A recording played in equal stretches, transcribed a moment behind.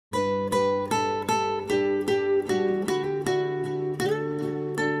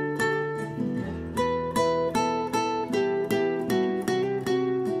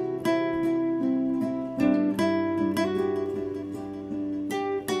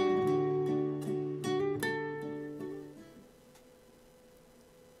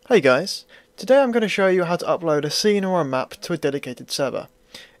Hey guys, today I'm going to show you how to upload a scene or a map to a dedicated server.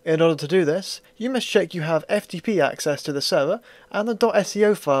 In order to do this, you must check you have FTP access to the server and the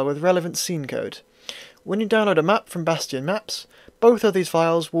 .seo file with relevant scene code. When you download a map from Bastion Maps, both of these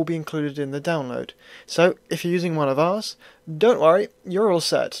files will be included in the download, so if you're using one of ours, don't worry, you're all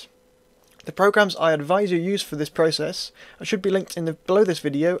set. The programs I advise you use for this process should be linked below this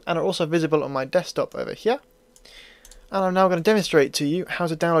video and are also visible on my desktop over here. And I'm now going to demonstrate to you how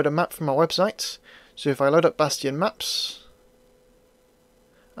to download a map from our website. So if I load up Bastion Maps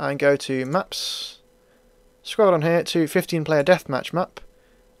and go to Maps, scroll down here to 15 player deathmatch map,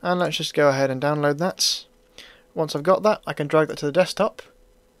 and let's just go ahead and download that. Once I've got that, I can drag that to the desktop,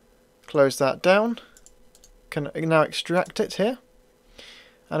 close that down, can now extract it here,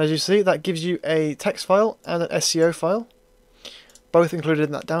 and as you see that gives you a text file and an SEO file, both included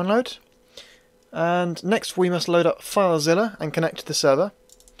in that download. And next we must load up FileZilla and connect to the server.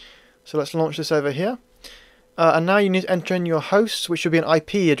 So let's launch this over here. And now you need to enter in your host, which should be an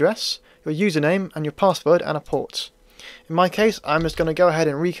IP address, your username and your password and a port. In my case, I'm just going to go ahead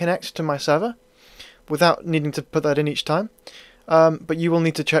and reconnect to my server without needing to put that in each time. But you will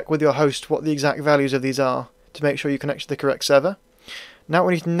need to check with your host what the exact values of these are to make sure you connect to the correct server. Now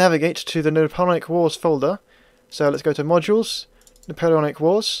we need to navigate to the Napoleonic Wars folder. So let's go to Modules, Napoleonic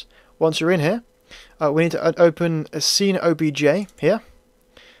Wars. Once you're in here, we need to open a scene obj here,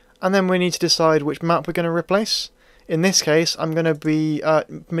 and then we need to decide which map we're going to replace. In this case, I'm going to be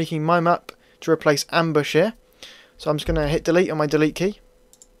making my map to replace Ambush here, so I'm just going to hit delete on my delete key.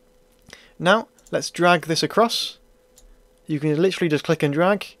 Now let's drag this across. You can literally just click and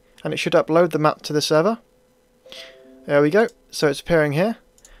drag, and it should upload the map to the server. There we go, so it's appearing here.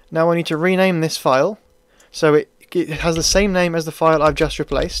 Now I need to rename this file, so it has the same name as the file I've just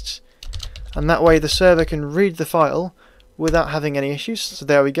replaced. And that way the server can read the file without having any issues. So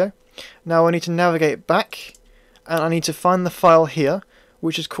there we go. Now I need to navigate back, and I need to find the file here,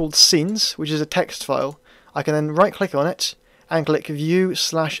 which is called scenes, which is a text file. I can then right click on it and click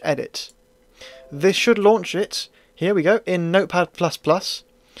view/edit. This should launch it, here we go, in Notepad++.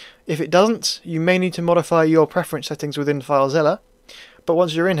 If it doesn't, you may need to modify your preference settings within FileZilla. But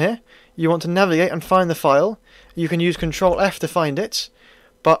once you're in here, you want to navigate and find the file. You can use Control F to find it.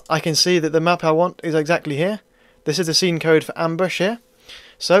 But I can see that the map I want is exactly here. This is the scene code for Ambush here.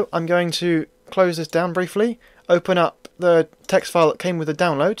 So I'm going to close this down briefly, open up the text file that came with the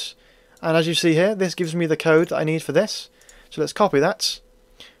downloads, and as you see here, this gives me the code that I need for this. So let's copy that,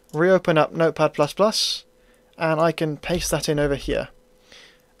 reopen up Notepad++, and I can paste that in over here.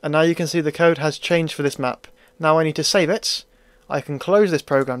 And now you can see the code has changed for this map. Now I need to save it. I can close this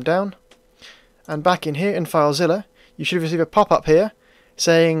program down, and back in here in FileZilla, you should receive a pop-up here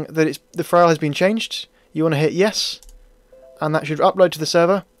saying that the file has been changed. You want to hit yes, and that should upload to the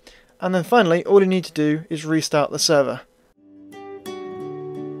server. And then finally, all you need to do is restart the server.